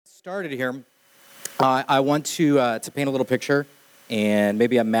started here, I want to paint a little picture and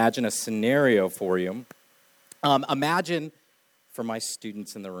maybe imagine a scenario for you. Imagine, for my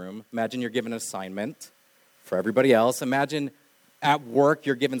students in the room, imagine you're given an assignment. For everybody else, imagine at work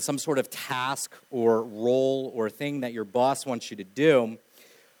you're given some sort of task or role or thing that your boss wants you to do,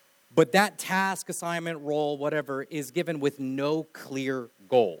 but that task, assignment, role, whatever, is given with no clear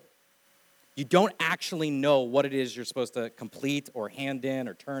goal. You don't actually know what it is you're supposed to complete or hand in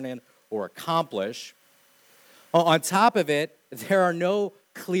or turn in or accomplish. On top of it, there are no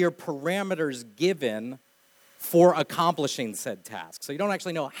clear parameters given for accomplishing said task. So you don't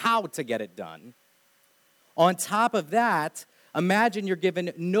actually know how to get it done. On top of that, imagine you're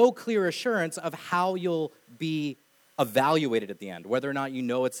given no clear assurance of how you'll be evaluated at the end, whether or not you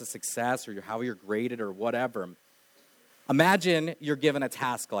know it's a success or how you're graded or whatever. Imagine you're given a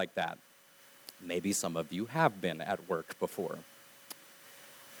task like that. Maybe some of you have been at work before.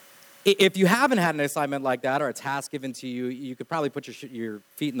 If you haven't had an assignment like that or a task given to you, you could probably put your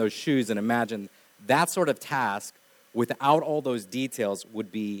feet in those shoes and imagine that sort of task without all those details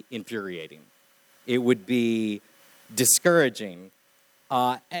would be infuriating. It would be discouraging.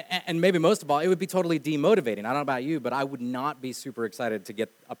 And maybe most of all, it would be totally demotivating. I don't know about you, but I would not be super excited to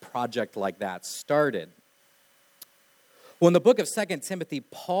get a project like that started. Well, in the book of 2 Timothy,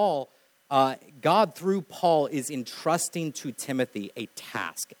 God, through Paul, is entrusting to Timothy a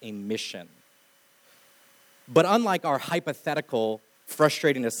task, a mission. But unlike our hypothetical,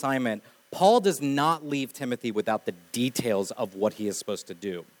 frustrating assignment, Paul does not leave Timothy without the details of what he is supposed to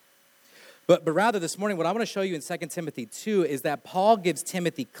do. But rather, this morning, what I want to show you in 2 Timothy 2 is that Paul gives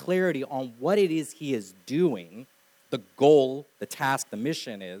Timothy clarity on what it is he is doing, the goal, the task, the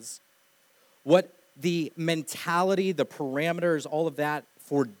mission is, what the mentality, the parameters, all of that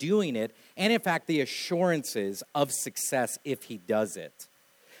for doing it, and in fact, the assurances of success if he does it.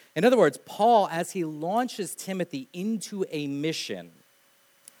 In other words, Paul, as he launches Timothy into a mission,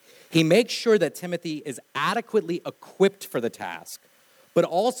 he makes sure that Timothy is adequately equipped for the task, but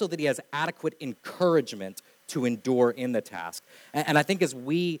also that he has adequate encouragement to endure in the task. And I think as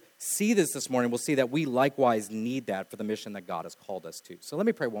we see this morning, we'll see that we likewise need that for the mission that God has called us to. So let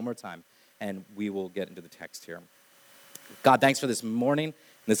me pray one more time, and we will get into the text here. God, thanks for this morning and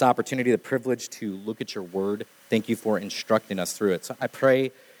this opportunity, the privilege to look at your word. Thank you for instructing us through it. So I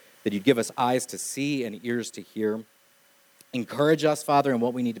pray that you'd give us eyes to see and ears to hear. Encourage us, Father, in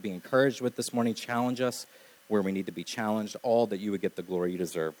what we need to be encouraged with this morning. Challenge us where we need to be challenged. All that you would get the glory you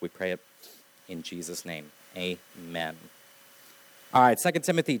deserve. We pray it in Jesus' name. Amen. All right, 2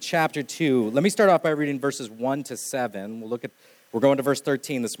 Timothy chapter 2. Let me start off by reading verses 1 to 7. We're going to verse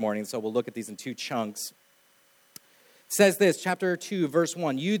 13 this morning, so we'll look at these in two chunks. It says this, chapter 2, verse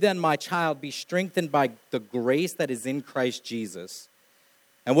 1, "You then, my child, be strengthened by the grace that is in Christ Jesus.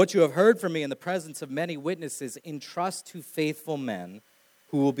 And what you have heard from me in the presence of many witnesses, entrust to faithful men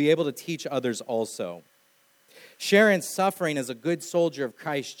who will be able to teach others also. Share in suffering as a good soldier of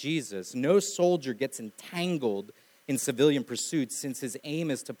Christ Jesus. No soldier gets entangled in civilian pursuits, since his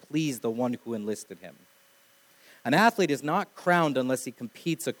aim is to please the one who enlisted him. An athlete is not crowned unless he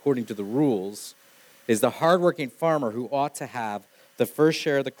competes according to the rules. Is the hardworking farmer who ought to have the first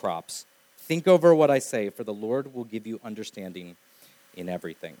share of the crops. Think over what I say, for the Lord will give you understanding in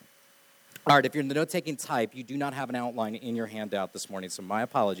everything." All right, if you're in the note-taking type, you do not have an outline in your handout this morning, so my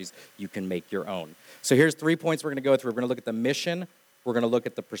apologies. You can make your own. So here's 3 points we're going to go through. We're going to look at the mission, we're going to look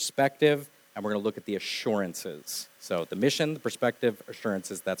at the perspective, and we're going to look at the assurances. So the mission, the perspective,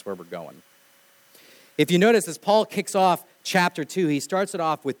 assurances, that's where we're going. If you notice, as Paul kicks off chapter 2, he starts it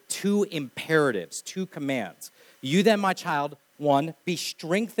off with 2 imperatives, 2 commands. You then, my child, 1, be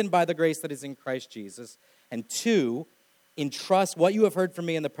strengthened by the grace that is in Christ Jesus, and 2, entrust what you have heard from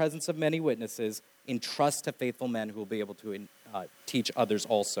me in the presence of many witnesses, entrust to faithful men who will be able to teach others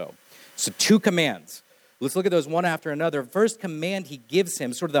also. So 2 commands. Let's look at those one after another. First command he gives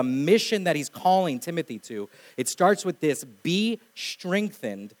him, sort of the mission that he's calling Timothy to, it starts with this, be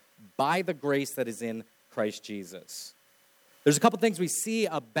strengthened by the grace that is in Christ Jesus. There's a couple things we see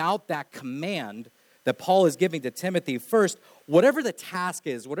about that command that Paul is giving to Timothy. First, whatever the task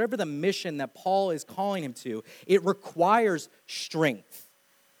is, whatever the mission that Paul is calling him to, it requires strength.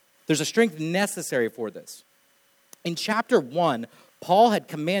 There's a strength necessary for this. In chapter 1, Paul had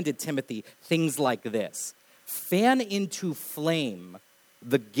commanded Timothy things like this. Fan into flame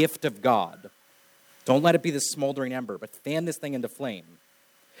the gift of God. Don't let it be the smoldering ember, but fan this thing into flame.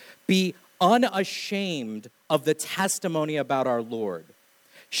 Be unashamed of the testimony about our Lord.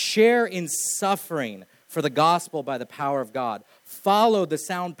 Share in suffering for the gospel by the power of God. Follow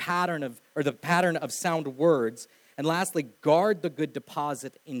the pattern of sound words And lastly, guard the good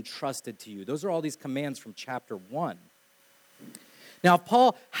deposit entrusted to you. Those are all these commands from chapter 1. Now, if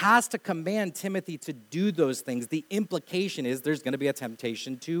Paul has to command Timothy to do those things, the implication is there's going to be a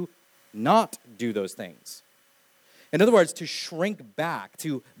temptation to not do those things. In other words, to shrink back,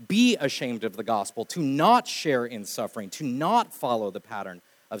 to be ashamed of the gospel, to not share in suffering, to not follow the pattern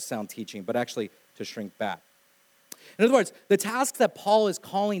of sound teaching, but actually to shrink back. In other words, the tasks that Paul is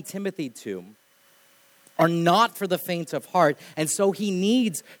calling Timothy to are not for the faint of heart, and so he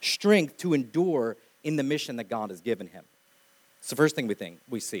needs strength to endure in the mission that God has given him. It's the first thing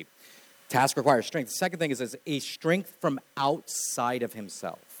we see. Task requires strength. The second thing is a strength from outside of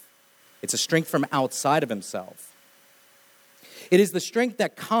himself. It's a strength from outside of himself. It is the strength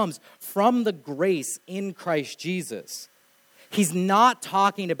that comes from the grace in Christ Jesus. He's not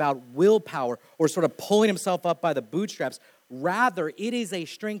talking about willpower or sort of pulling himself up by the bootstraps. Rather, it is a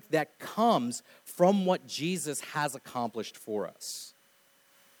strength that comes from what Jesus has accomplished for us.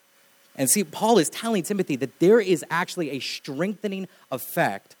 And see, Paul is telling Timothy that there is actually a strengthening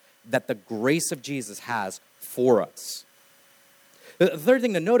effect that the grace of Jesus has for us. The third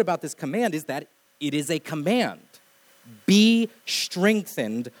thing to note about this command is that it is a command. Be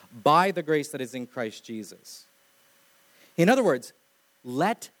strengthened by the grace that is in Christ Jesus. In other words,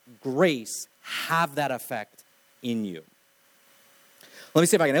 let grace have that effect in you. Let me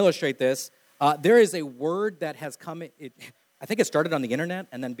see if I can illustrate this. There is a word that has come, I think it started on the internet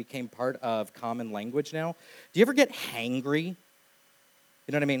and then became part of common language now. Do you ever get hangry? You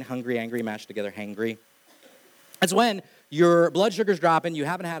know what I mean? Hungry, angry, mashed together, hangry. It's when your blood sugar's dropping, you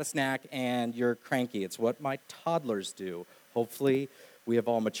haven't had a snack, and you're cranky. It's what my toddlers do. Hopefully, we have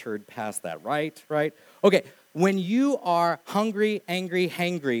all matured past that, right? Okay, when you are hungry, angry,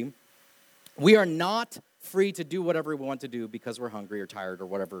 hangry, we are not free to do whatever we want to do because we're hungry or tired or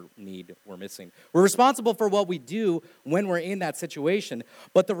whatever need we're missing. We're responsible for what we do when we're in that situation.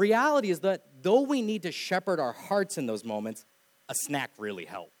 But the reality is that though we need to shepherd our hearts in those moments, a snack really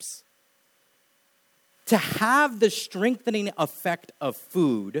helps. To have the strengthening effect of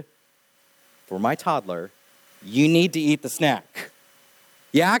food, for my toddler, you need to eat the snack.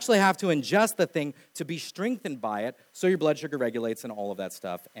 You actually have to ingest the thing to be strengthened by it so your blood sugar regulates and all of that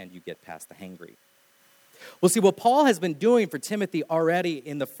stuff and you get past the hangry. Well, see, what Paul has been doing for Timothy already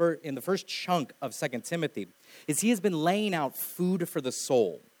in the first chunk of 2 Timothy is he has been laying out food for the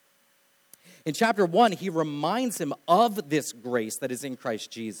soul. In chapter 1, he reminds him of this grace that is in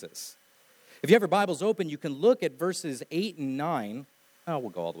Christ Jesus. If you have your Bibles open, you can look at verses 8 and 9. Oh, we'll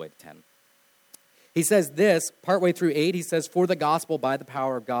go all the way to 10. He says this, partway through 8, he says, "For the gospel by the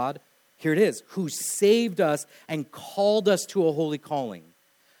power of God," here it is, "who saved us and called us to a holy calling,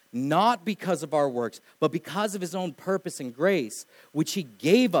 not because of our works, but because of his own purpose and grace, which he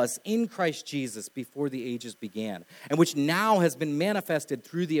gave us in Christ Jesus before the ages began, and which now has been manifested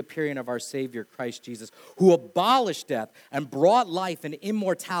through the appearing of our Savior, Christ Jesus, who abolished death and brought life and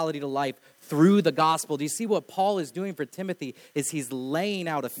immortality to life through the gospel." Do you see what Paul is doing for Timothy? Is he's laying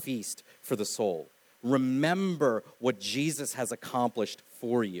out a feast for the soul. Remember what Jesus has accomplished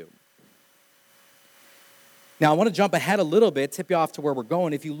for you. Now, I want to jump ahead a little bit, tip you off to where we're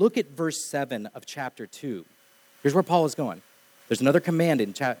going. If you look at verse 7 of chapter 2, here's where Paul is going. There's another command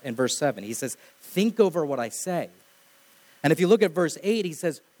in verse 7. He says, "Think over what I say." And if you look at verse 8, he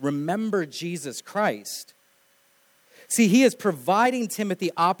says, "Remember Jesus Christ." See, he is providing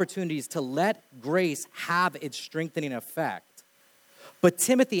Timothy opportunities to let grace have its strengthening effect. But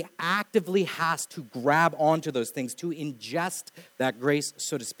Timothy actively has to grab onto those things, to ingest that grace,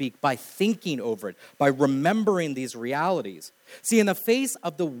 so to speak, by thinking over it, by remembering these realities. See, in the face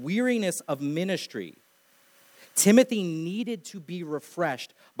of the weariness of ministry, Timothy needed to be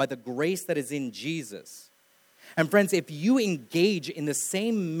refreshed by the grace that is in Jesus. And friends, if you engage in the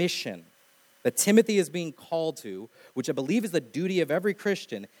same mission that Timothy is being called to, which I believe is the duty of every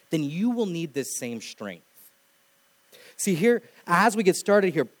Christian, then you will need this same strength. See here, as we get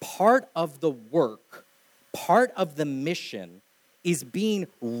started here, part of the work, part of the mission is being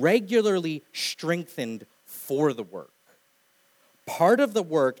regularly strengthened for the work. Part of the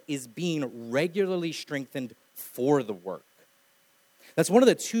work is being regularly strengthened for the work. That's one of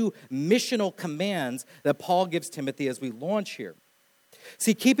the two missional commands that Paul gives Timothy as we launch here.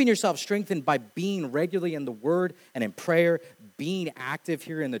 See, keeping yourself strengthened by being regularly in the Word and in prayer, being active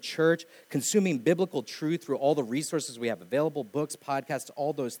here in the church, consuming biblical truth through all the resources we have available, books, podcasts,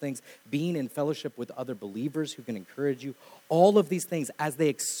 all those things, being in fellowship with other believers who can encourage you, all of these things, as they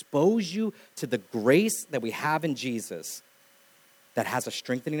expose you to the grace that we have in Jesus, that has a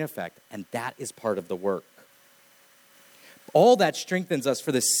strengthening effect, and that is part of the work. All that strengthens us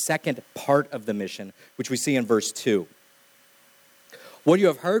for the second part of the mission, which we see in verse 2. What you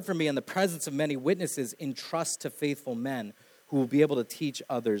have heard from me in the presence of many witnesses, entrust to faithful men who will be able to teach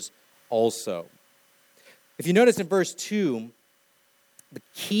others also. If you notice in verse 2, the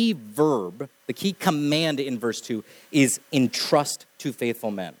key verb, the key command in verse 2 is entrust to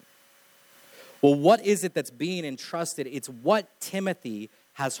faithful men. Well, what is it that's being entrusted? It's what Timothy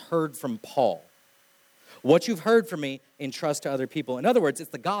has heard from Paul. What you've heard from me, entrust to other people. In other words,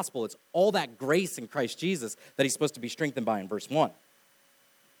 it's the gospel. It's all that grace in Christ Jesus that he's supposed to be strengthened by in verse 1.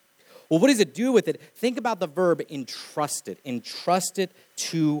 Well, what does it do with it? Think about the verb entrusted. Entrusted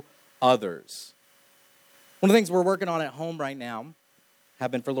to others. One of the things we're working on at home right now,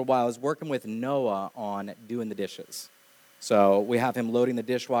 have been for a little while, is working with Noah on doing the dishes. So we have him loading the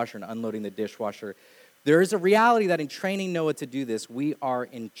dishwasher and unloading the dishwasher. There is a reality that in training Noah to do this, we are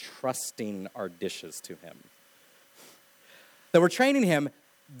entrusting our dishes to him. That we're training him,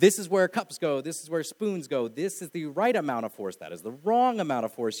 this is where cups go, this is where spoons go, this is the right amount of force, that is the wrong amount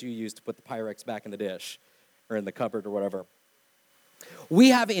of force you use to put the Pyrex back in the dish or in the cupboard or whatever. We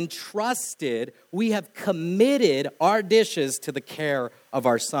have entrusted, we have committed our dishes to the care of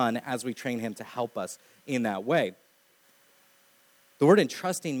our son as we train him to help us in that way. The word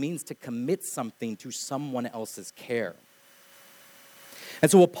entrusting means to commit something to someone else's care.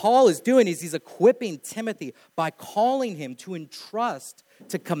 And so what Paul is doing is he's equipping Timothy by calling him to entrust,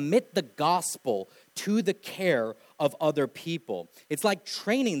 to commit the gospel to the care of other people. It's like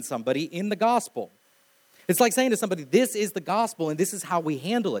training somebody in the gospel. It's like saying to somebody, this is the gospel and this is how we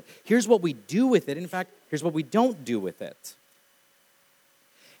handle it. Here's what we do with it. In fact, here's what we don't do with it.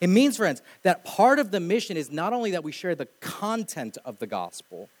 It means, friends, that part of the mission is not only that we share the content of the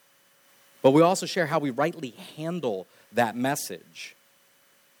gospel, but we also share how we rightly handle that message.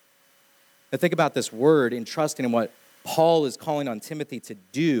 Now think about this word, entrusting, and what Paul is calling on Timothy to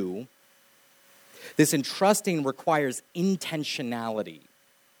do. This entrusting requires intentionality.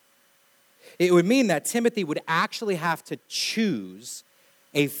 It would mean that Timothy would actually have to choose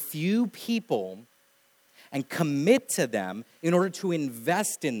a few people and commit to them in order to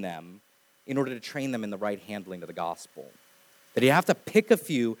invest in them, in order to train them in the right handling of the gospel. That you have to pick a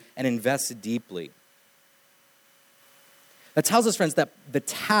few and invest deeply. That tells us, friends, that the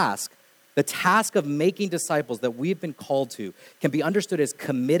task of making disciples that we've been called to can be understood as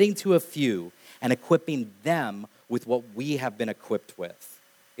committing to a few and equipping them with what we have been equipped with.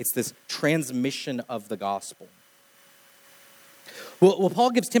 It's this transmission of the gospel. Well,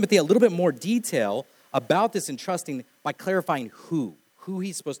 Paul gives Timothy a little bit more detail about this entrusting by clarifying who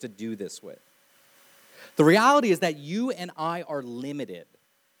he's supposed to do this with. The reality is that you and I are limited.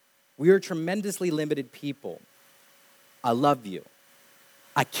 We are tremendously limited people. I love you.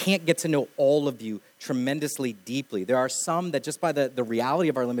 I can't get to know all of you tremendously deeply. There are some that just by the reality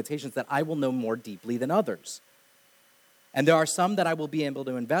of our limitations that I will know more deeply than others. And there are some that I will be able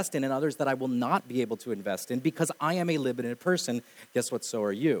to invest in and others that I will not be able to invest in because I am a limited person. Guess what? So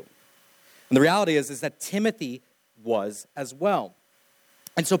are you. And the reality is that Timothy was as well.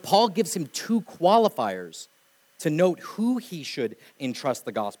 And so Paul gives him two qualifiers to note who he should entrust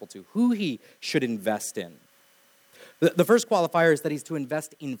the gospel to, who he should invest in. The first qualifier is that he's to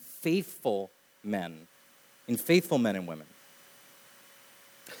invest in faithful men and women.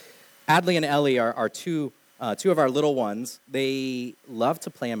 Adley and Ellie are two of our little ones. They love to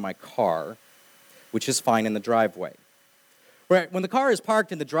play in my car, which is fine in the driveway. Right, when the car is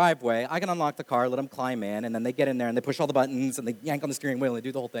parked in the driveway, I can unlock the car, let them climb in, and then they get in there and they push all the buttons and they yank on the steering wheel and they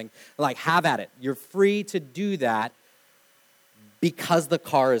do the whole thing. Like, have at it. You're free to do that because the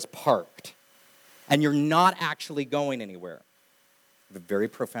car is parked and you're not actually going anywhere. I have a very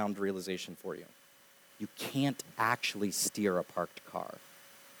profound realization for you. You can't actually steer a parked car.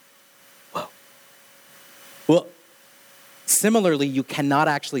 Whoa. Well, similarly, you cannot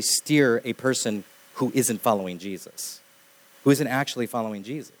actually steer a person who isn't following Jesus. Who isn't actually following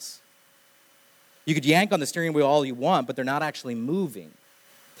Jesus. You could yank on the steering wheel all you want, but they're not actually moving.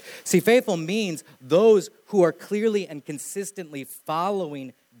 See, faithful means those who are clearly and consistently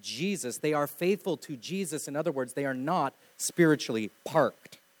following Jesus. They are faithful to Jesus. In other words, they are not spiritually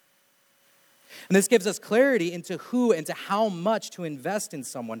parked. And this gives us clarity into who and to how much to invest in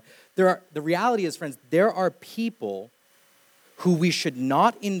someone. The reality is, friends, there are people who we should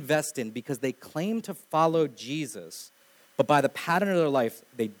not invest in because they claim to follow Jesus, but by the pattern of their life,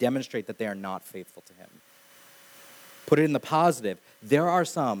 they demonstrate that they are not faithful to him. Put it in the positive. There are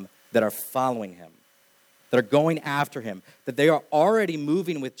some that are following him, that are going after him, that they are already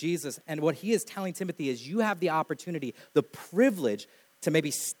moving with Jesus. And what he is telling Timothy is you have the opportunity, the privilege to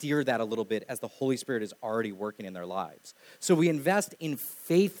maybe steer that a little bit as the Holy Spirit is already working in their lives. So we invest in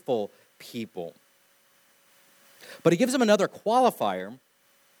faithful people. But he gives them another qualifier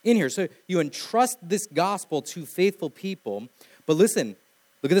in here. So you entrust this gospel to faithful people. But listen,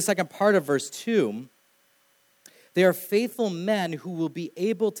 look at the second part of verse 2. They are faithful men who will be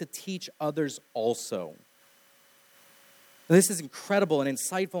able to teach others also. Now, this is incredible and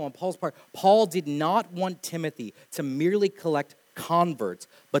insightful on Paul's part. Paul did not want Timothy to merely collect converts,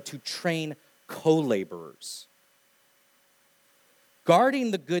 but to train co-laborers.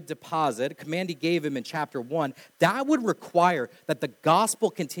 Guarding the good deposit, a command he gave him in chapter 1, that would require that the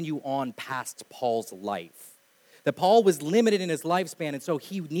gospel continue on past Paul's life. That Paul was limited in his lifespan, and so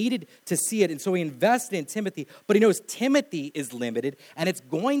he needed to see it, and so he invested in Timothy. But he knows Timothy is limited, and it's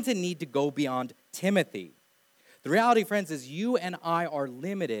going to need to go beyond Timothy. The reality, friends, is you and I are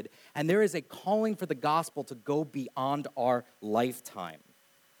limited, and there is a calling for the gospel to go beyond our lifetime.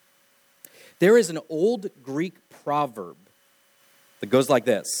 There is an old Greek proverb that goes like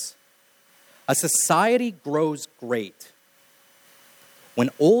this: a society grows great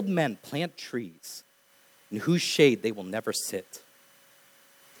when old men plant trees in whose shade they will never sit.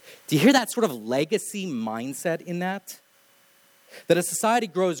 Do you hear that sort of legacy mindset in that? That a society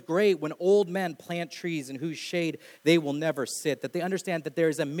grows great when old men plant trees in whose shade they will never sit. That they understand that there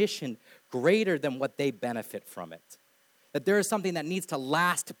is a mission greater than what they benefit from it. That there is something that needs to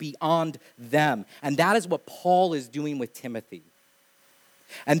last beyond them. And that is what Paul is doing with Timothy.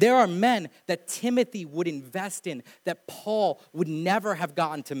 And there are men that Timothy would invest in that Paul would never have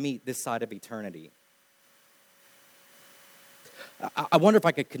gotten to meet this side of eternity. I wonder if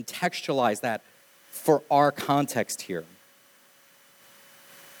I could contextualize that for our context here.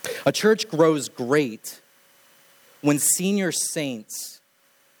 A church grows great when senior saints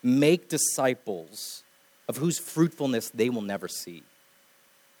make disciples of whose fruitfulness they will never see.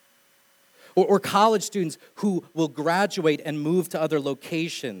 Or college students who will graduate and move to other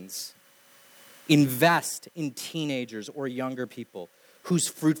locations invest in teenagers or younger people whose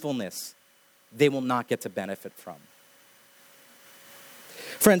fruitfulness they will not get to benefit from.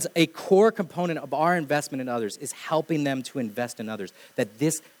 Friends, a core component of our investment in others is helping them to invest in others, that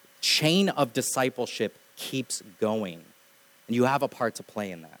this chain of discipleship keeps going. And you have a part to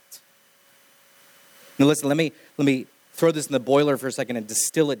play in that. Now listen, let me throw this in the boiler for a second and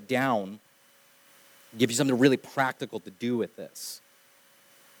distill it down. Give you something really practical to do with this.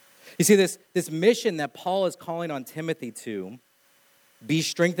 You see, this mission that Paul is calling on Timothy to, be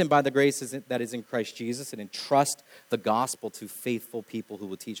strengthened by the grace that is in Christ Jesus and entrust the gospel to faithful people who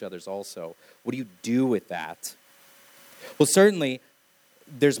will teach others also. What do you do with that? Well, certainly,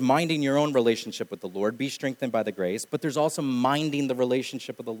 there's minding your own relationship with the Lord, be strengthened by the grace, but there's also minding the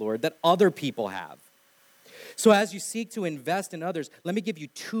relationship with the Lord that other people have. So as you seek to invest in others, let me give you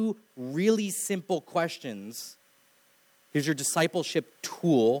two really simple questions. Here's your discipleship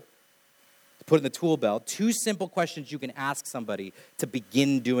tool to put in the tool belt. Two simple questions you can ask somebody to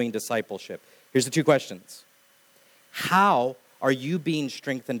begin doing discipleship. Here's the two questions. How are you being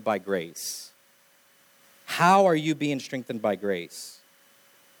strengthened by grace? How are you being strengthened by grace?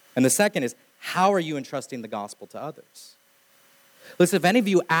 And the second is, how are you entrusting the gospel to others? Listen, if any of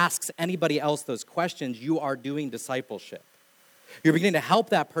you asks anybody else those questions, you are doing discipleship. You're beginning to help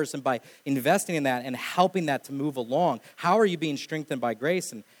that person by investing in that and helping that to move along. How are you being strengthened by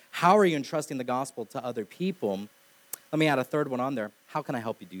grace? And how are you entrusting the gospel to other people? Let me add a third one on there. How can I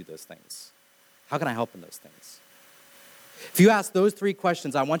help you do those things? How can I help in those things? If you ask those three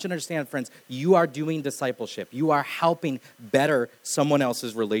questions, I want you to understand, friends, you are doing discipleship. You are helping better someone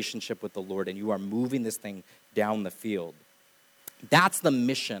else's relationship with the Lord, and you are moving this thing down the field. That's the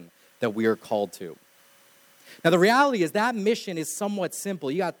mission that we are called to. Now, the reality is that mission is somewhat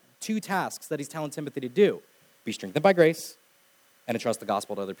simple. You got two tasks that he's telling Timothy to do. Be strengthened by grace and entrust the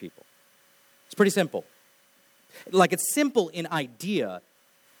gospel to other people. It's pretty simple. Like, it's simple in idea,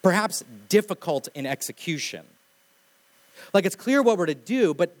 perhaps difficult in execution. Like, it's clear what we're to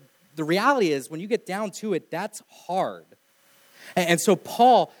do, but the reality is when you get down to it, that's hard. And so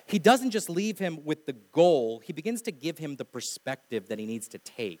Paul, he doesn't just leave him with the goal. He begins to give him the perspective that he needs to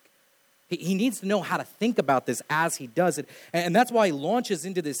take. He needs to know how to think about this as he does it. And that's why he launches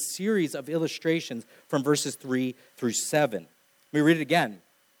into this series of illustrations from verses 3 through 7. Let me read it again.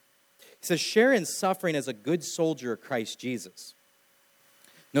 He says, share in suffering as a good soldier of Christ Jesus.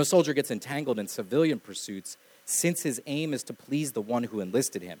 No soldier gets entangled in civilian pursuits, since his aim is to please the one who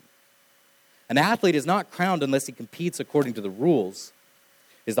enlisted him. An athlete is not crowned unless he competes according to the rules.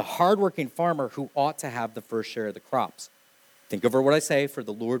 It is the hardworking farmer who ought to have the first share of the crops. Think over what I say, for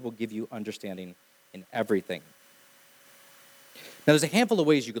the Lord will give you understanding in everything. Now, there's a handful of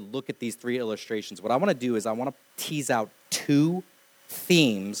ways you could look at these three illustrations. What I want to do is I want to tease out two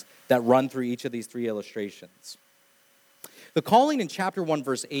themes that run through each of these three illustrations. The calling in chapter 1,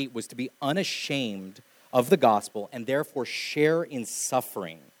 verse 8 was to be unashamed of the gospel and therefore share in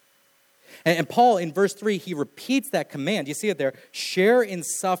suffering. And Paul, in verse 3, he repeats that command. You see it there. Share in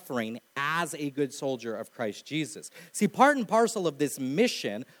suffering as a good soldier of Christ Jesus. See, part and parcel of this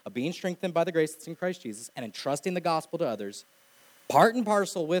mission of being strengthened by the grace that's in Christ Jesus and entrusting the gospel to others, part and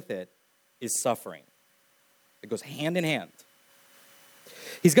parcel with it is suffering. It goes hand in hand.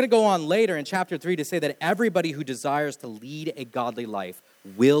 He's going to go on later in chapter 3 to say that everybody who desires to lead a godly life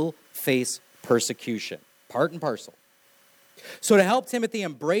will face persecution, part and parcel. So to help Timothy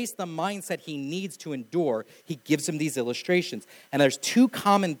embrace the mindset he needs to endure, he gives him these illustrations. And there's two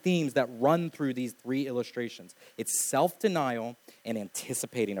common themes that run through these three illustrations. It's self-denial and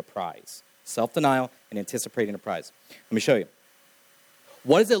anticipating a prize. Self-denial and anticipating a prize. Let me show you.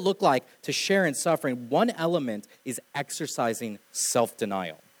 What does it look like to share in suffering? One element is exercising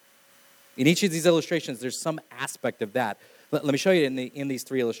self-denial. In each of these illustrations, there's some aspect of that. Let me show you in these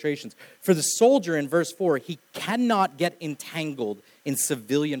three illustrations. For the soldier in verse 4, he cannot get entangled in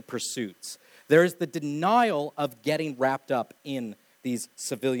civilian pursuits. There is the denial of getting wrapped up in these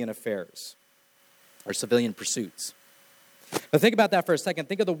civilian affairs or civilian pursuits. Now think about that for a second.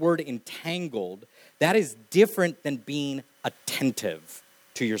 Think of the word entangled. That is different than being attentive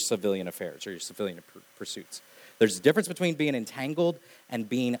to your civilian affairs or your civilian pursuits. There's a difference between being entangled and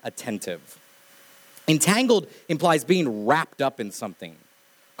being attentive. Entangled implies being wrapped up in something,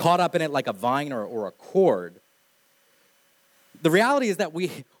 caught up in it like a vine or a cord. The reality is that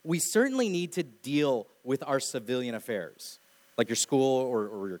we certainly need to deal with our civilian affairs, like your school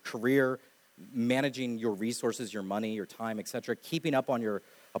or your career, managing your resources, your money, your time, etc., keeping up on your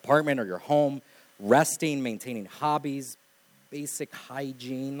apartment or your home, resting, maintaining hobbies, basic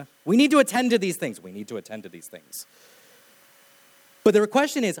hygiene. We need to attend to these things. But the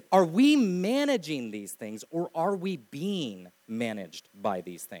question is, are we managing these things or are we being managed by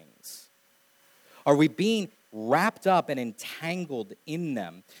these things? Are we being wrapped up and entangled in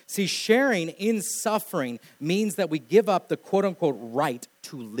them? See, sharing in suffering means that we give up the quote-unquote right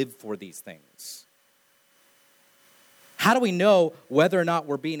to live for these things. How do we know whether or not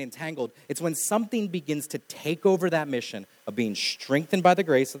we're being entangled? It's when something begins to take over that mission of being strengthened by the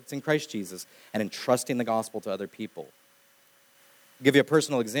grace that's in Christ Jesus and entrusting the gospel to other people. I'll give you a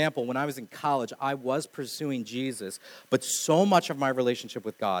personal example. When I was in college, I was pursuing Jesus, but so much of my relationship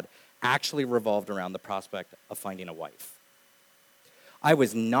with God actually revolved around the prospect of finding a wife. I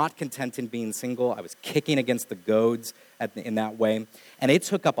was not content in being single. I was kicking against the goads in that way, and it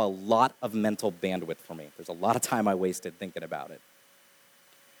took up a lot of mental bandwidth for me. There's a lot of time I wasted thinking about it.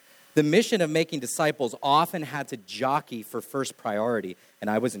 The mission of making disciples often had to jockey for first priority, and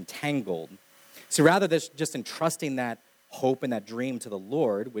I was entangled. So rather than just entrusting that hope and that dream to the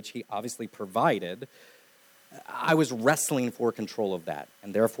Lord, which he obviously provided, I was wrestling for control of that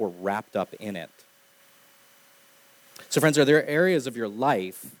and therefore wrapped up in it. So friends, are there areas of your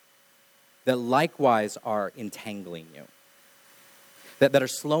life that likewise are entangling you, that are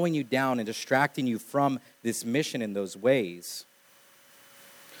slowing you down and distracting you from this mission in those ways?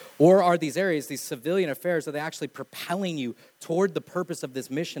 Or are these areas, these civilian affairs, are they actually propelling you toward the purpose of this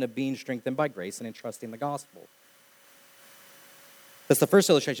mission of being strengthened by grace and entrusting the gospel? That's the first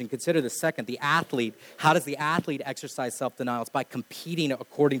illustration. Consider the second, the athlete. How does the athlete exercise self-denial? It's by competing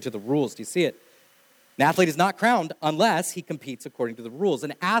according to the rules. Do you see it? An athlete is not crowned unless he competes according to the rules.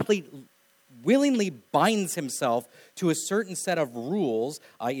 An athlete willingly binds himself to a certain set of rules,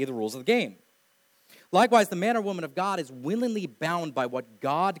 i.e. the rules of the game. Likewise, the man or woman of God is willingly bound by what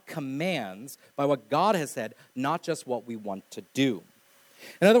God commands, by what God has said, not just what we want to do.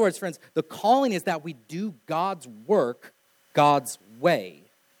 In other words, friends, the calling is that we do God's work God's way.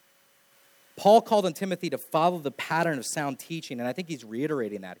 Paul called on Timothy to follow the pattern of sound teaching, and I think he's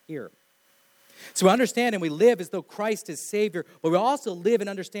reiterating that here. So we understand and we live as though Christ is Savior, but we also live and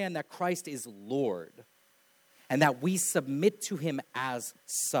understand that Christ is Lord, and that we submit to him as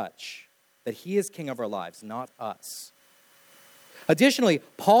such, that he is king of our lives, not us. Additionally,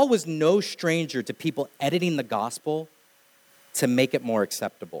 Paul was no stranger to people editing the gospel to make it more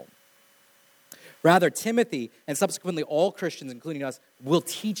acceptable. Rather, Timothy, and subsequently all Christians, including us, will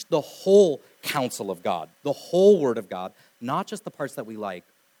teach the whole counsel of God, the whole word of God, not just the parts that we like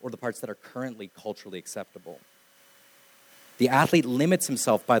or the parts that are currently culturally acceptable. The athlete limits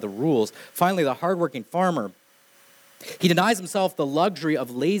himself by the rules. Finally, the hardworking farmer, he denies himself the luxury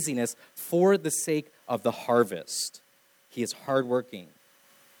of laziness for the sake of the harvest. He is hardworking.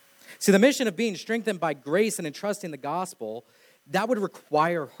 See, the mission of being strengthened by grace and entrusting the gospel that would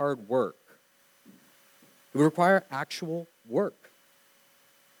require hard work. It would require actual work.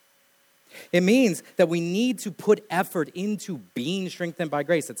 It means that we need to put effort into being strengthened by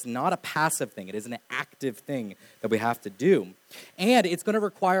grace. It's not a passive thing. It is an active thing that we have to do. And it's going to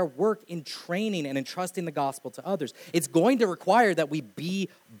require work in training and entrusting the gospel to others. It's going to require that we be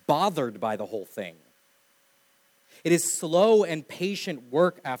bothered by the whole thing. It is slow and patient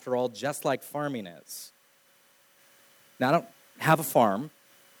work, after all, just like farming is. Now, I don't have a farm,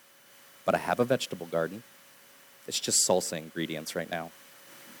 but I have a vegetable garden. It's just salsa ingredients right now.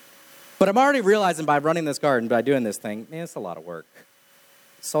 But I'm already realizing by running this garden, by doing this thing, man, it's a lot of work.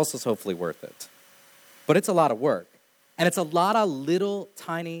 Salsa's hopefully worth it. But it's a lot of work. And it's a lot of little,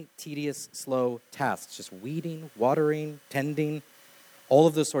 tiny, tedious, slow tasks. Just weeding, watering, tending, all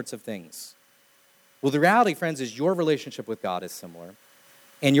of those sorts of things. Well, the reality, friends, is your relationship with God is similar.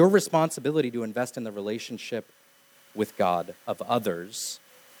 And your responsibility to invest in the relationship with God of others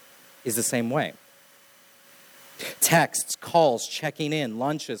is the same way. Texts, calls, checking in,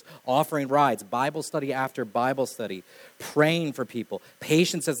 lunches, offering rides, Bible study after Bible study, praying for people,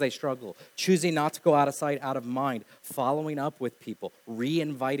 patience as they struggle, choosing not to go out of sight, out of mind, following up with people,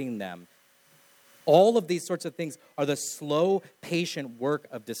 re-inviting them. All of these sorts of things are the slow, patient work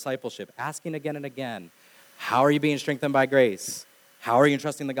of discipleship, asking again and again, how are you being strengthened by grace? How are you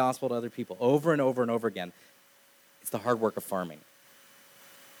entrusting the gospel to other people? Over and over and over again. It's the hard work of farming.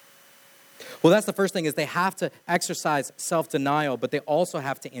 Well, that's the first thing, is they have to exercise self-denial, but they also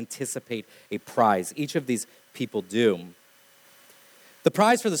have to anticipate a prize. Each of these people do. The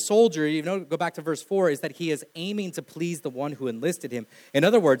prize for the soldier, go back to verse 4, is that he is aiming to please the one who enlisted him. In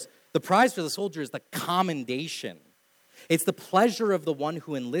other words, the prize for the soldier is the commendation. It's the pleasure of the one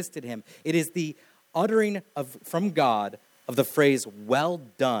who enlisted him. It is the uttering from God of the phrase, well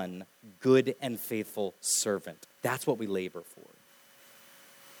done, good and faithful servant. That's what we labor for.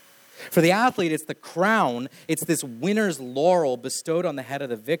 For the athlete, it's the crown. It's this winner's laurel bestowed on the head of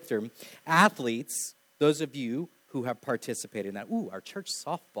the victor. Athletes, those of you who have participated in that, our church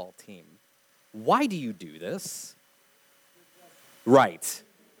softball team. Why do you do this? Right.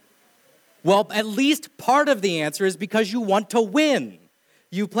 Well, at least part of the answer is because you want to win.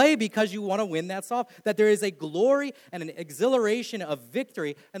 You play because you want to win that that there is a glory and an exhilaration of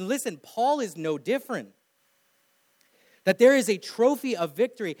victory. And listen, Paul is no different. That there is a trophy of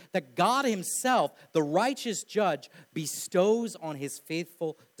victory that God himself, the righteous judge, bestows on his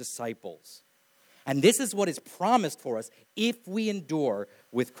faithful disciples. And this is what is promised for us if we endure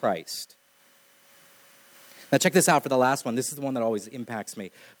with Christ. Now check this out for the last one. This is the one that always impacts me.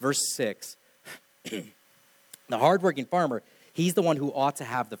 Verse 6. The hardworking farmer, he's the one who ought to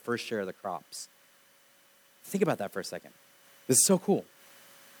have the first share of the crops. Think about that for a second. This is so cool.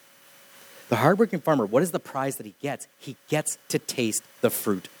 The hardworking farmer, what is the prize that he gets? He gets to taste the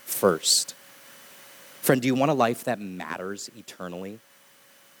fruit first. Friend, do you want a life that matters eternally?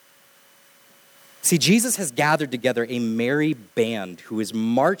 See, Jesus has gathered together a merry band who is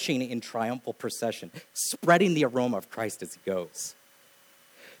marching in triumphal procession, spreading the aroma of Christ as he goes.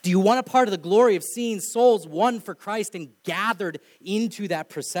 Do you want a part of the glory of seeing souls won for Christ and gathered into that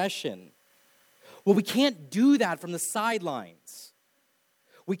procession? Well, we can't do that from the sidelines.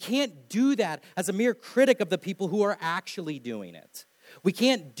 We can't do that as a mere critic of the people who are actually doing it. We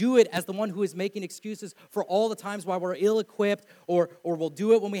can't do it as the one who is making excuses for all the times why we're ill-equipped or we'll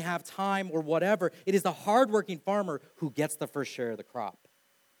do it when we have time or whatever. It is the hardworking farmer who gets the first share of the crop.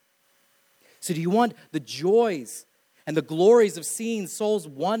 So do you want the joys and the glories of seeing souls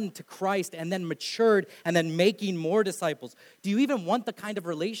won to Christ and then matured and then making more disciples? Do you even want the kind of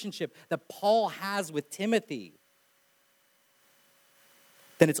relationship that Paul has with Timothy?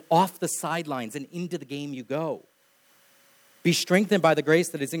 Then it's off the sidelines and into the game you go. Be strengthened by the grace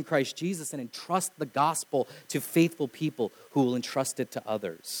that is in Christ Jesus and entrust the gospel to faithful people who will entrust it to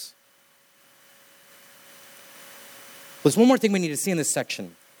others. There's one more thing we need to see in this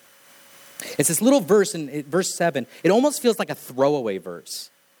section. It's this little verse in verse 7. It almost feels like a throwaway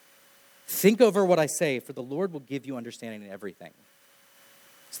verse. Think over what I say, for the Lord will give you understanding in everything.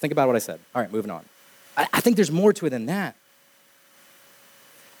 Just think about what I said. All right, moving on. I think there's more to it than that.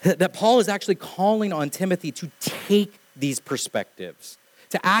 That Paul is actually calling on Timothy to take these perspectives,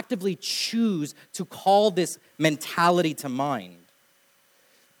 to actively choose to call this mentality to mind.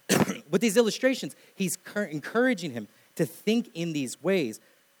 With these illustrations, he's encouraging him to think in these ways,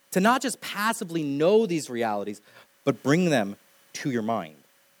 to not just passively know these realities, but bring them to your mind.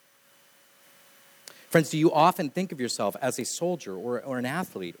 Friends, do you often think of yourself as a soldier or an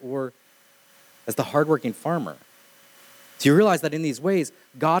athlete or as the hardworking farmer? Do you realize that in these ways,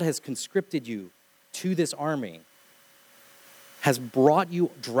 God has conscripted you to this army? has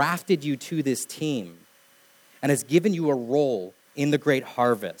drafted you to this team, and has given you a role in the great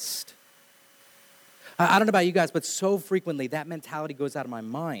harvest. I don't know about you guys, but so frequently that mentality goes out of my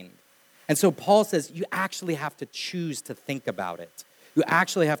mind. And so Paul says you actually have to choose to think about it. You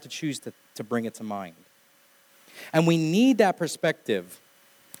actually have to choose to bring it to mind. And we need that perspective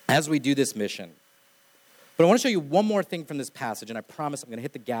as we do this mission. But I want to show you one more thing from this passage, and I promise I'm going to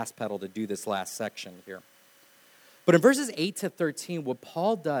hit the gas pedal to do this last section here. But in verses 8 to 13, what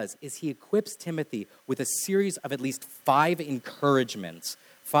Paul does is he equips Timothy with a series of at least 5 encouragements,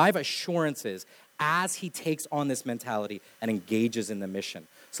 5 assurances as he takes on this mentality and engages in the mission.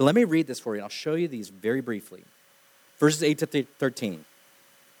 So let me read this for you, and I'll show you these very briefly. Verses 8 to 13.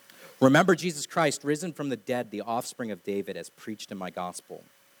 Remember Jesus Christ, risen from the dead, the offspring of David, as preached in my gospel,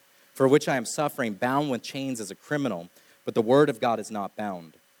 for which I am suffering, bound with chains as a criminal, but the word of God is not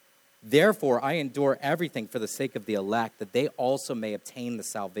bound. Therefore, I endure everything for the sake of the elect, that they also may obtain the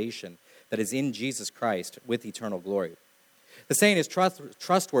salvation that is in Jesus Christ with eternal glory. The saying is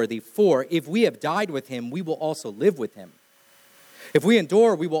trustworthy, for if we have died with him, we will also live with him. If we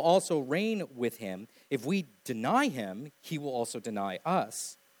endure, we will also reign with him. If we deny him, he will also deny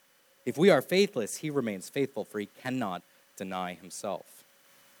us. If we are faithless, he remains faithful, for he cannot deny himself.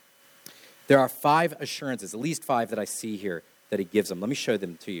 There are 5 assurances, at least 5 that I see here that he gives them. Let me show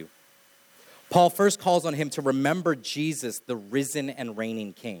them to you. Paul first calls on him to remember Jesus, the risen and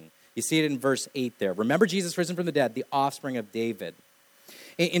reigning king. You see it in verse 8 there. Remember Jesus risen from the dead, the offspring of David.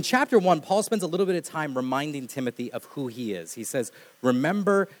 In chapter 1, Paul spends a little bit of time reminding Timothy of who he is. He says,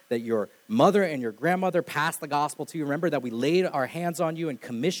 remember that your mother and your grandmother passed the gospel to you. Remember that we laid our hands on you and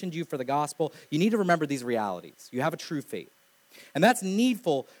commissioned you for the gospel. You need to remember these realities. You have a true faith. And that's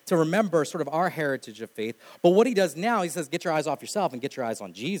needful to remember sort of our heritage of faith. But what he does now, he says, get your eyes off yourself and get your eyes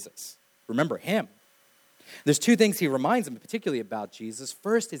on Jesus. Remember him. There's 2 things he reminds him, particularly about Jesus.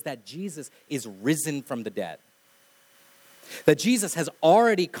 First is that Jesus is risen from the dead. That Jesus has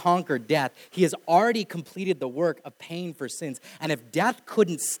already conquered death. He has already completed the work of paying for sins. And if death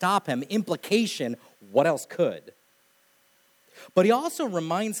couldn't stop him, implication, what else could? But he also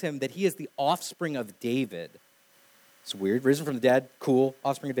reminds him that he is the offspring of David. It's weird. Risen from the dead, cool.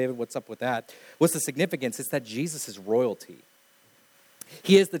 Offspring of David, what's up with that? What's the significance? It's that Jesus is royalty.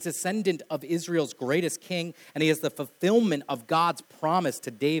 He is the descendant of Israel's greatest king, and he is the fulfillment of God's promise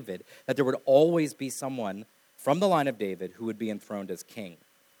to David that there would always be someone from the line of David who would be enthroned as king.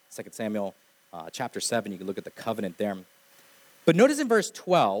 2 Samuel chapter 7, you can look at the covenant there. But notice in verse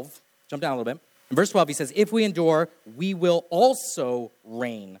 12, jump down a little bit. In verse 12, he says, if we endure, we will also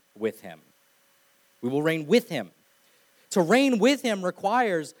reign with him. We will reign with him. To reign with him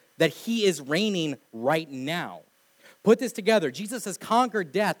requires that he is reigning right now. Put this together. Jesus has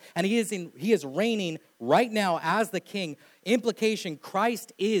conquered death, and he is reigning right now as the king. Implication,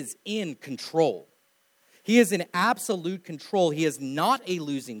 Christ is in control. He is in absolute control. He is not a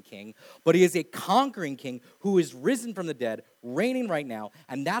losing king, but he is a conquering king who is risen from the dead, reigning right now,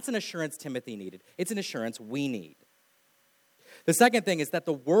 and that's an assurance Timothy needed. It's an assurance we need. The second thing is that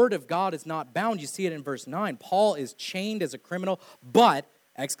the word of God is not bound. You see it in verse 9. Paul is chained as a criminal, but,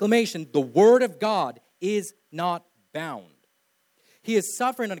 exclamation, the word of God is not bound. He is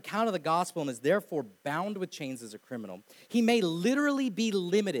suffering on account of the gospel and is therefore bound with chains as a criminal. He may literally be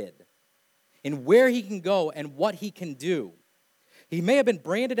limited in where he can go and what he can do. He may have been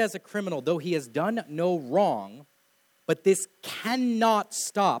branded as a criminal, though he has done no wrong, but this cannot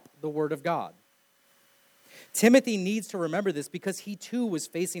stop the word of God. Timothy needs to remember this because he too was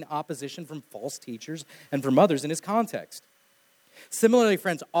facing opposition from false teachers and from others in his context. Similarly,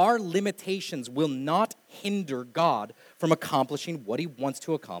 friends, our limitations will not hinder God from accomplishing what he wants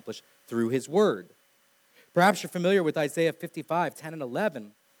to accomplish through his word. Perhaps you're familiar with Isaiah 55, 10 and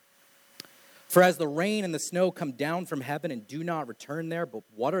 11. For as the rain and the snow come down from heaven and do not return there, but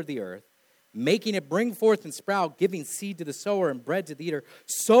water the earth, making it bring forth and sprout, giving seed to the sower and bread to the eater,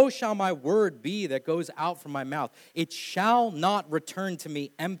 so shall my word be that goes out from my mouth. It shall not return to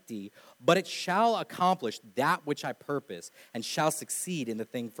me empty, but it shall accomplish that which I purpose and shall succeed in the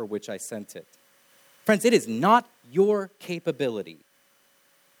thing for which I sent it. Friends, it is not your capability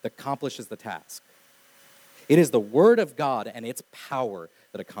that accomplishes the task. It is the word of God and its power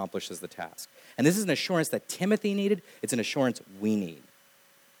that accomplishes the task. And this is an assurance that Timothy needed. It's an assurance we need.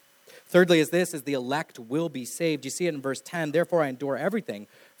 Thirdly, is the elect will be saved. You see it in verse 10. Therefore, I endure everything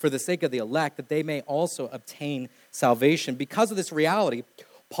for the sake of the elect, that they may also obtain salvation. Because of this reality,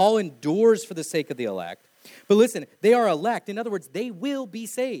 Paul endures for the sake of the elect. But listen, they are elect. In other words, they will be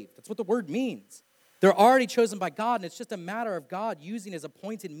saved. That's what the word means. They're already chosen by God, and it's just a matter of God using his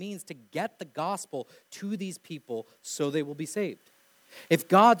appointed means to get the gospel to these people so they will be saved. If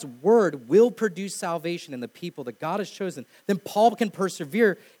God's word will produce salvation in the people that God has chosen, then Paul can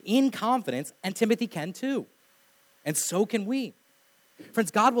persevere in confidence, and Timothy can too. And so can we.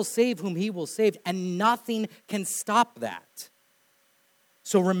 Friends, God will save whom he will save, and nothing can stop that.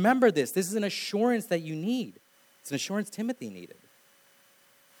 So remember this. This is an assurance that you need. It's an assurance Timothy needed.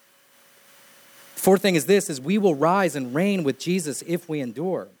 Fourth thing is this, is we will rise and reign with Jesus if we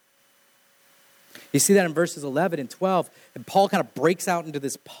endure. You see that in verses 11 and 12, and Paul kind of breaks out into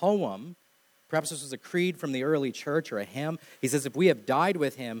this poem. Perhaps this was a creed from the early church or a hymn. He says, if we have died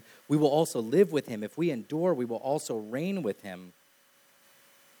with him, we will also live with him. If we endure, we will also reign with him.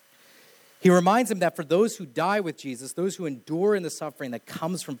 He reminds them that for those who die with Jesus, those who endure in the suffering that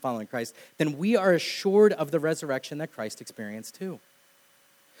comes from following Christ, then we are assured of the resurrection that Christ experienced too.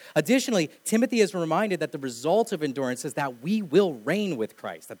 Additionally, Timothy is reminded that the result of endurance is that we will reign with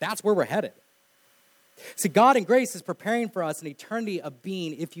Christ, that that's where we're headed. See, God in grace is preparing for us an eternity of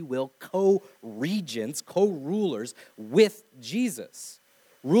being, if you will, co-regents, co-rulers with Jesus,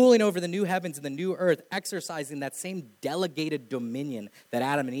 ruling over the new heavens and the new earth, exercising that same delegated dominion that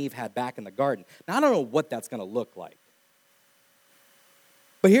Adam and Eve had back in the garden. Now, I don't know what that's going to look like.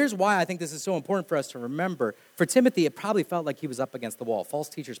 But here's why I think this is so important for us to remember. For Timothy, it probably felt like he was up against the wall. False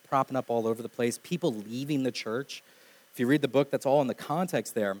teachers propping up all over the place, people leaving the church. If you read the book, that's all in the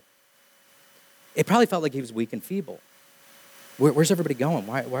context there. It probably felt like he was weak and feeble. Where's everybody going?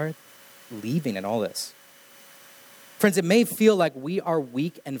 Why are they leaving and all this? Friends, it may feel like we are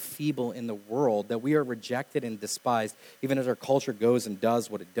weak and feeble in the world, that we are rejected and despised, even as our culture goes and does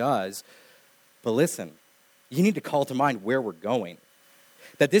what it does. But listen, you need to call to mind where we're going.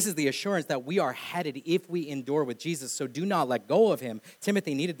 That this is the assurance that we are headed if we endure with Jesus. So do not let go of him.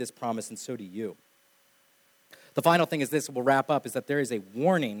 Timothy needed this promise, and so do you. The final thing is this, we'll wrap up, is that there is a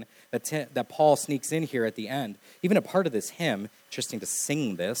warning that Paul sneaks in here at the end. Even a part of this hymn, interesting to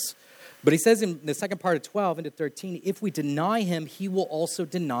sing this. But he says in the second part of 12 into 13, if we deny him, he will also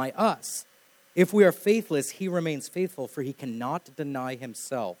deny us. If we are faithless, he remains faithful, for he cannot deny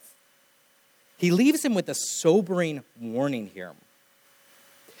himself. He leaves him with a sobering warning here.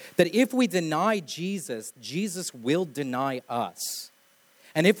 That if we deny Jesus, Jesus will deny us.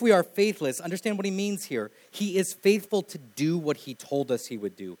 And if we are faithless, understand what he means here. He is faithful to do what he told us he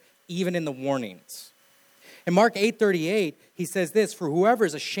would do, even in the warnings. In Mark 8:38, he says this, for whoever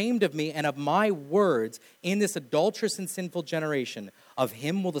is ashamed of me and of my words in this adulterous and sinful generation, of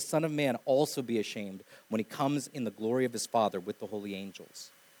him will the Son of Man also be ashamed when he comes in the glory of his Father with the holy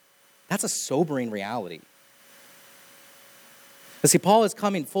angels. That's a sobering reality. But see, Paul is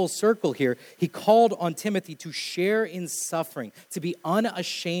coming full circle here. He called on Timothy to share in suffering, to be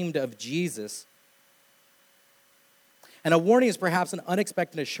unashamed of Jesus. And a warning is perhaps an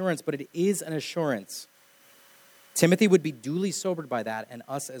unexpected assurance, but it is an assurance. Timothy would be duly sobered by that, and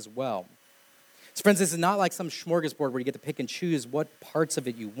us as well. So friends, this is not like some smorgasbord where you get to pick and choose what parts of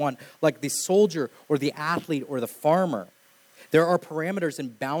it you want, like the soldier or the athlete or the farmer. There are parameters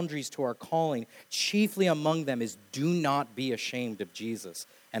and boundaries to our calling. Chiefly among them is do not be ashamed of Jesus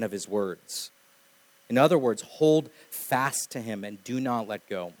and of his words. In other words, hold fast to him and do not let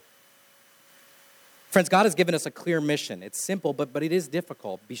go. Friends, God has given us a clear mission. It's simple, but it is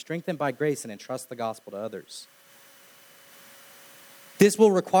difficult. Be strengthened by grace and entrust the gospel to others. This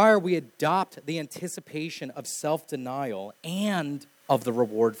will require we adopt the anticipation of self-denial and of the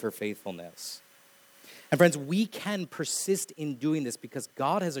reward for faithfulness. And friends, we can persist in doing this because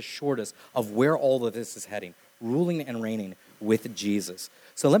God has assured us of where all of this is heading, ruling and reigning with Jesus.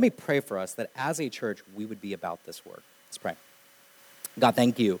 So let me pray for us that as a church, we would be about this work. Let's pray. God,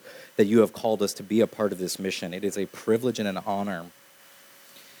 thank you that you have called us to be a part of this mission. It is a privilege and an honor.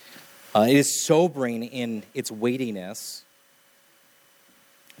 It is sobering in its weightiness,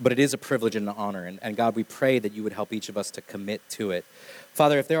 but it is a privilege and an honor. And God, we pray that you would help each of us to commit to it.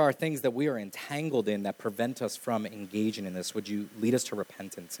 Father, if there are things that we are entangled in that prevent us from engaging in this, would you lead us to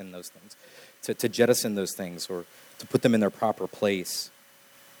repentance in those things, to jettison those things or to put them in their proper place?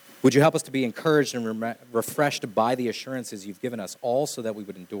 Would you help us to be encouraged and refreshed by the assurances you've given us, all so that we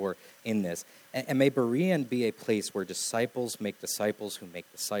would endure in this? And may Berean be a place where disciples make disciples who make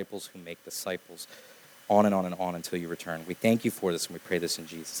disciples who make disciples, on and on and on until you return. We thank you for this, and we pray this in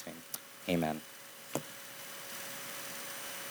Jesus' name. Amen.